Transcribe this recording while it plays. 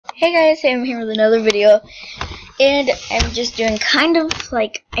Hey guys, I'm here with another video, and I'm just doing kind of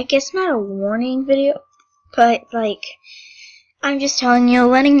like, I guess not a warning video, but like, I'm just telling you,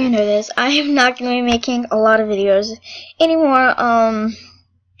 letting you know this, I am not going to be making a lot of videos anymore.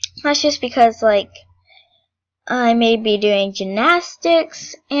 That's just because like, I may be doing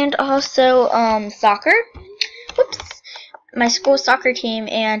gymnastics and also, soccer. Whoops. My school soccer team,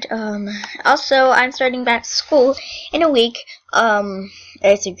 and also I'm starting back to school in a week.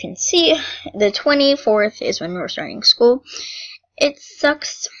 As you can see, the 24th is when we're starting school. It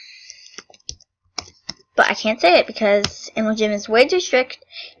sucks, but I can't say it because Emma Gym is way too strict,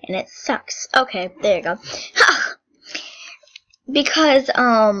 and it sucks. Okay, there you go. Because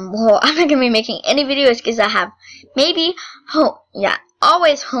well, I'm not gonna be making any videos because I have maybe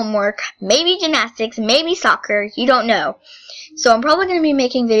always homework, maybe gymnastics, maybe soccer. You don't know. So I'm probably going to be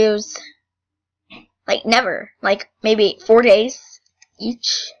making videos, like, never. Like, maybe 4 days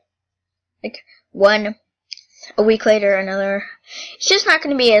each. Like, one a week later, another. It's just not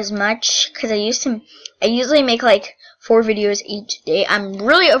going to be as much, because I usually make, like, 4 videos each day. I'm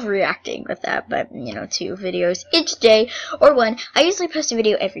really overreacting with that, but, you know, 2 videos each day, or 1. I usually post a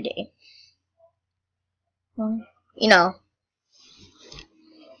video every day. Well, you know.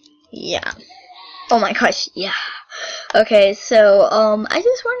 Yeah. Oh my gosh, yeah. Okay, so, I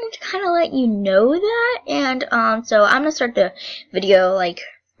just wanted to kind of let you know that, and, so I'm gonna start the video, like,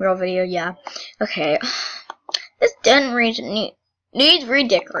 real video, yeah. Okay. This den needs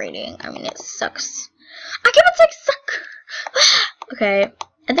redecorating. I mean, it sucks. I keep on saying suck! Okay,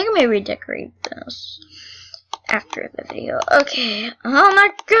 I think I may redecorate this after the video. Okay, oh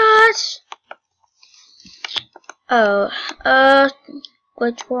my gosh! Oh,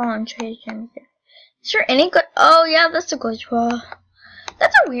 glitch wall and trade gym. Is there any good? Oh yeah, that's a glitch wall.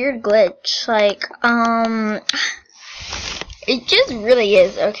 That's a weird glitch. Like, it just really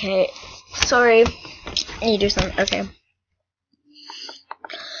is. Okay, sorry. I need to do something. Okay.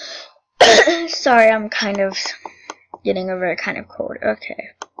 Sorry, I'm kind of getting over it. Kind of cold.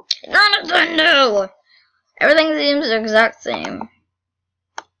 Okay. Nothing new. Everything seems the exact same.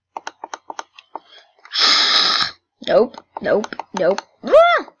 Nope. Nope. Nope. Ah!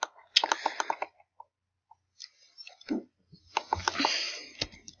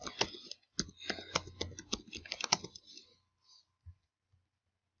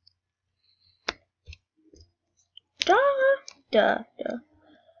 Duh.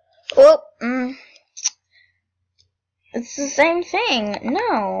 Well, it's the same thing.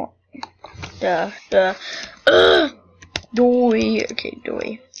 No. Duh. Ugh. Doy. Okay,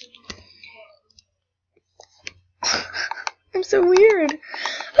 doy. I'm so weird.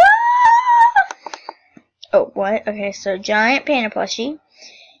 Ah! Oh, what? Okay, so giant panda plushie.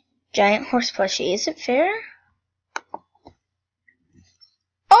 Giant horse plushie. Is it fair?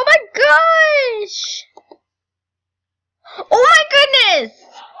 Oh my gosh! Oh my goodness!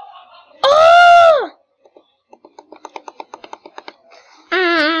 Oh!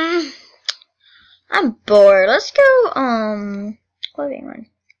 I'm bored. Let's go, clothing one.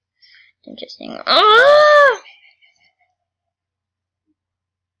 Interesting. Ah!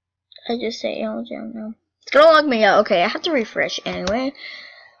 I just say Emma Gym now. It's gonna log me out. Okay, I have to refresh anyway.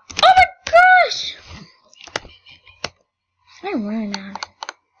 Oh my gosh! I'm running out.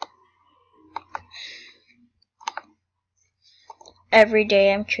 Every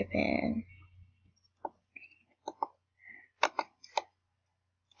day I'm tripping.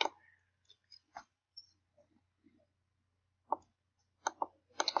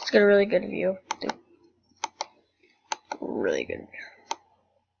 Let's get a really good view. Really good view.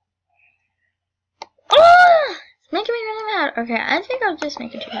 Oh! It's making me really mad. Okay, I think I'll just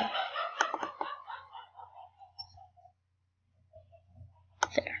make it too bad.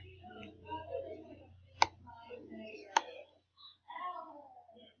 There.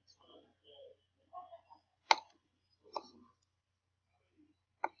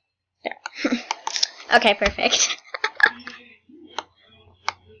 There. Okay, perfect.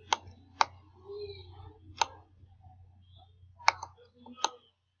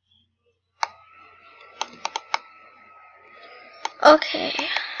 Okay,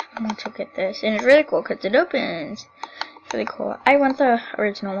 I'm going to get this, and it's really cool because it opens. It's really cool. I want the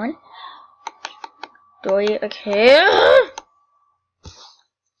original one. Doy, okay.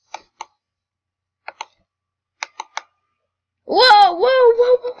 Whoa!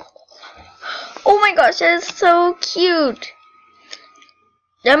 Oh my gosh, that is so cute.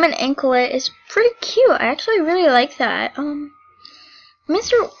 Diamond anklet is pretty cute. I actually really like that.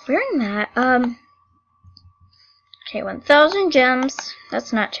 Mr. wearing that. Okay, 1,000 gems.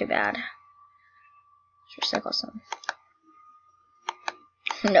 That's not too bad. Let's recycle some.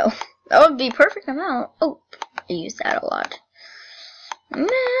 No. That would be perfect amount. Oh, I use that a lot.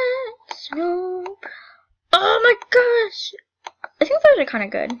 Max, nope. Oh my gosh! I think those are kind of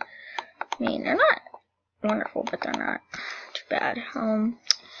good. I mean, they're not wonderful, but they're not too bad. Oh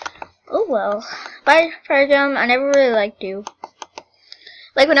well. Bye, Fire Gem. I never really liked you.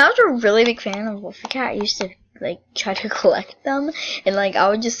 Like, when I was a really big fan of Wolfie Cat, I used to, like, try to collect them. And, like, I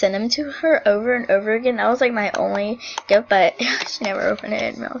would just send them to her over and over again. That was, like, my only gift, but she never opened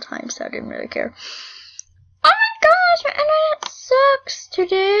it in real time, so I didn't really care. Oh my gosh, my internet sucks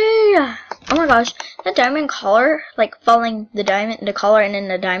today. Oh my gosh, that diamond collar, like, falling, the collar and then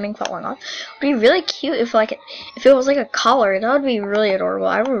the diamond falling off, would be really cute if, like, if it was, like, a collar. That would be really adorable.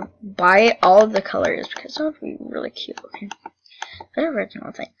 I would buy all of the colors because that would be really cute. Okay. The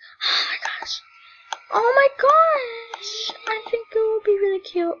original thing. Oh my gosh. Oh my gosh. I think it will be really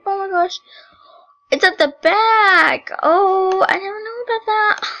cute. Oh my gosh. It's at the back. Oh, I never know about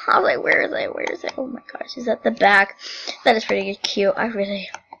that. I was like, where is it? Where is it? Oh my gosh, it's at the back. That is pretty cute. I really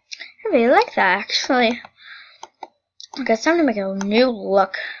like that, actually. Okay, it's time to make a new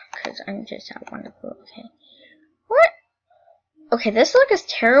look. Because I'm just at one of them. Okay. What? Okay, this look is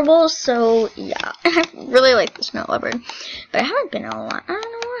terrible, so yeah. I really like the snow leopard, but I haven't been in a lot. I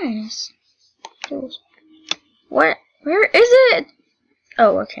don't know why. What? Where is it?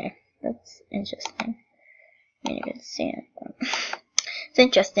 Oh, okay. That's interesting. I mean, you can see it. It's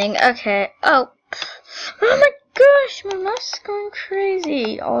interesting. Okay. Oh. Oh my gosh, my mouse is going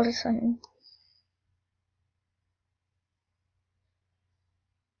crazy all of a sudden.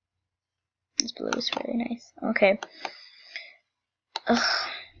 This blue is really nice. Okay. Ugh.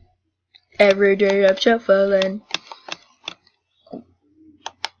 Every day I'm shuffling. Okay.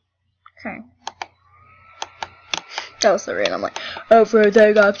 That was the random, like,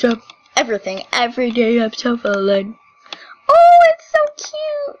 everything I'm shuffling. Everything. Every day I'm shuffling. Oh, it's so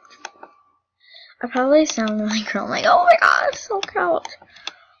cute. I probably sound really girl. I'm like, oh my god, it's so cute.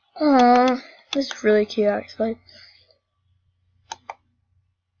 Oh, this is really cute, actually.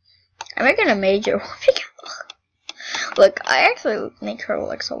 I'm making a major Wolfie Cat. Look, I actually make her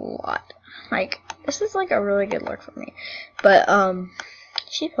looks a lot. Like, this is like a really good look for me. But,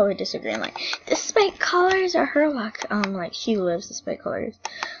 she'd probably disagree. I'm like, the spike colors are her look. Like, she loves the spike colors.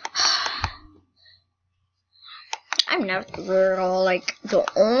 I'm never rare at all. Like, the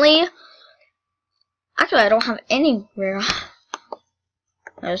only. Actually, I don't have any rare.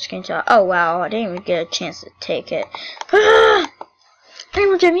 No screenshot. Oh, wow. I didn't even get a chance to take it.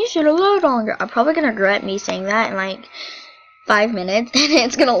 Rainbow Gem, you should have loaded longer. I'm probably gonna regret me saying that in like 5 minutes, and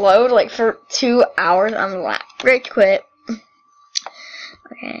it's gonna load like for 2 hours. I'm like, great, quit.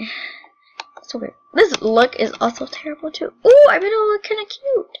 Okay, so weird. This look is also terrible too. Ooh, I bet it'll look kind of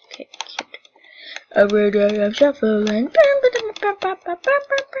cute. Okay, cute. Every day I'm shuffling.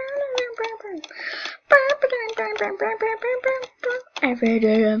 Every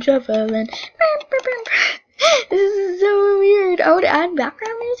day I'm shuffling. This is so weird. I would add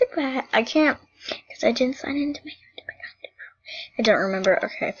background music, but I can't because I didn't sign into my account. I don't remember.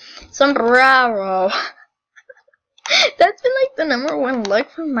 Okay, sombrero. That's been like the #1 look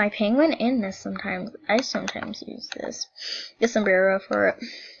for my penguin and this sometimes. I sometimes use this sombrero for it.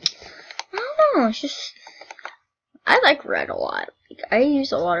 I don't know. It's just I like red a lot. Like, I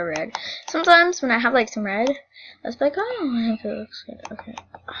use a lot of red. Sometimes when I have like some red, I was like, oh, I think it looks good. Okay.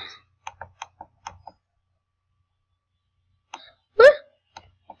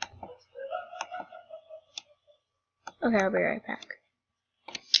 Okay, I'll be right back.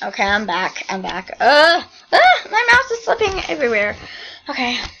 Okay, I'm back. My mouse is slipping everywhere.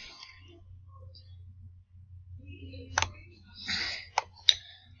 Okay.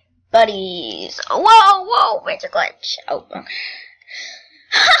 Buddies. Whoa, major glitch. Oh, okay.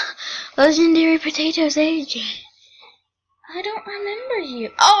 Legendary potatoes aging. I don't remember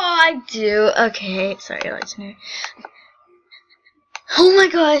you. Oh, I do. Okay, sorry, legendary. Oh my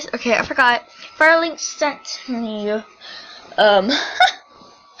gosh. Okay, I forgot. Firelink sent me a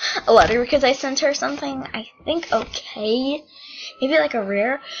letter because I sent her something. I think okay, maybe like a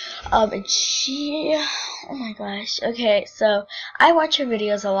rare. And she. Oh my gosh. Okay, so I watch her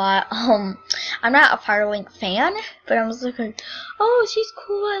videos a lot. I'm not a Firelink fan, but I was looking. Oh, she's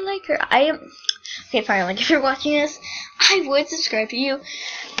cool. I like her. I am. Okay, Firelink, if you're watching this, I would subscribe to you,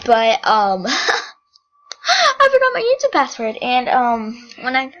 but I forgot my YouTube password, and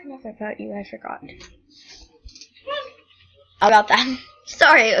when I found out about you, I forgot about that.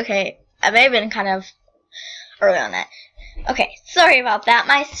 Sorry. Okay, I may have been kind of early on that. Okay, sorry about that.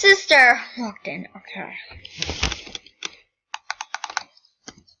 My sister walked in. Okay.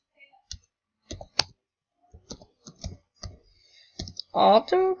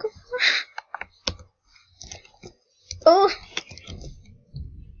 Autograph. Oh.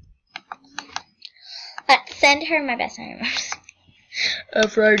 Let's send her my best friend. A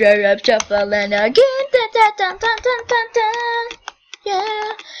Friday I'm shuffling again. Dun, dun, dun, dun, dun, dun, dun.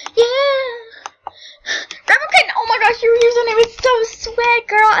 Yeah, yeah. Grandma Kitten, oh my gosh, your username is so sweet,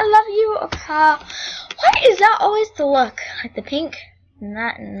 girl. I love you. Okay. Why is that always the look? Like the pink and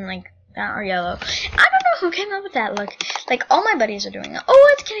that and like that or yellow. I don't know who came up with that look. Like all my buddies are doing it.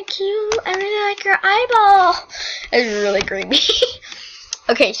 Oh, it's kind of cute. I really like your eyeball. It's really creepy.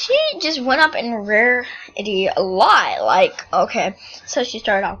 Okay, she just went up in rarity a lot. Like, okay, so she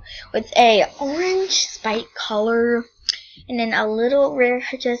started off with a orange spike color, and then a little rare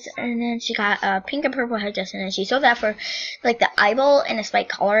headdress, and then she got a pink and purple headdress, and then she sold that for like the eyeball and a spike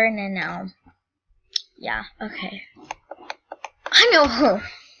color, and then yeah, okay, I know her.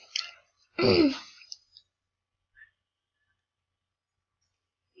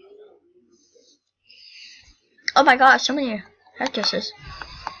 Oh my gosh, so many headdresses.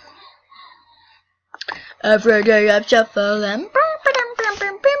 Every day I'm shuffling.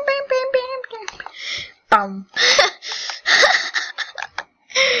 Bum.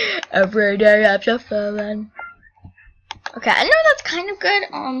 Every day I'm shuffling. Okay, I know that's kind of good.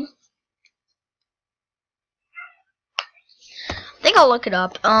 I think I'll look it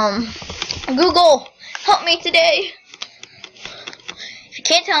up. Google, help me today. If you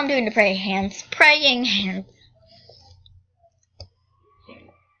can't tell, I'm doing the praying hands. Praying hands.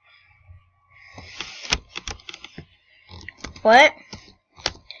 What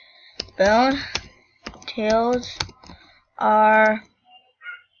bone tails are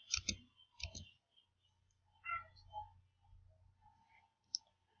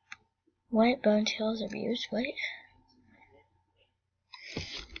what bone tails are used? What?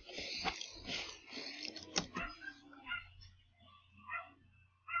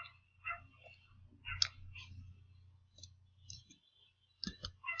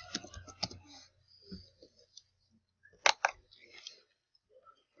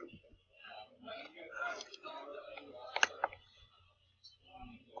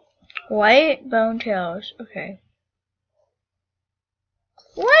 White bone tails. Okay.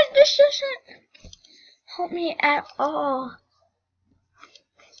 What? This doesn't help me at all.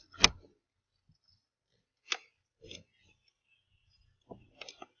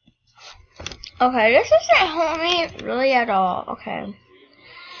 Okay, this doesn't help me really at all. Okay.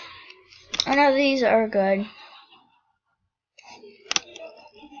 I know these are good.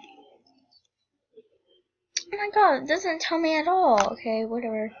 Oh my god, it doesn't tell me at all. Okay,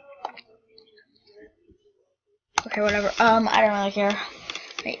 whatever. Okay, whatever. I don't really care.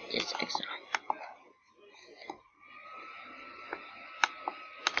 Wait, it's extra.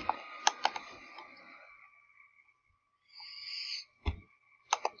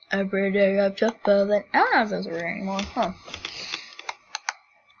 Every day I'm shuffling. I don't know if those are rare anymore. Huh.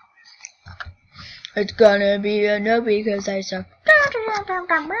 It's gonna be a no because I suck.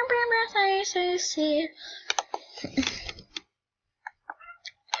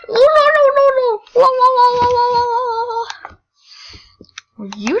 Were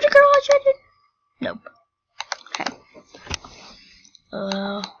you the girl I traded? Nope. Okay.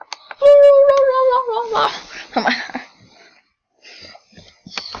 Come on.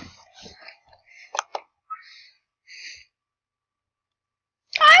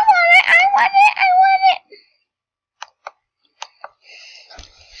 I want it.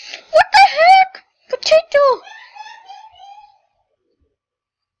 What the heck? Potato.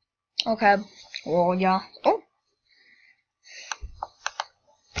 Okay. Well, yeah. Oh.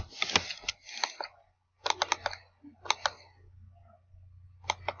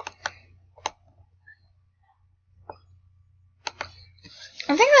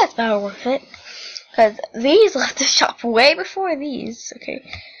 I think that's about worth it. Because these left the shop way before these. Okay.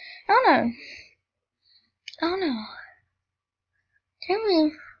 I don't know. Tell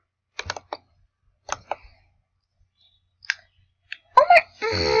me. Oh my.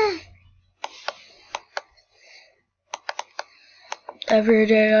 Every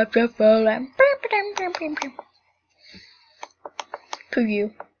day I'm just falling. Pooh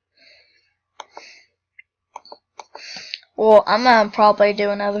you. Well, I'm gonna probably do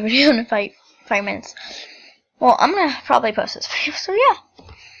another video in 5 minutes. Well, I'm gonna probably post this video, so yeah.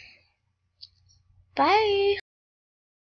 Bye.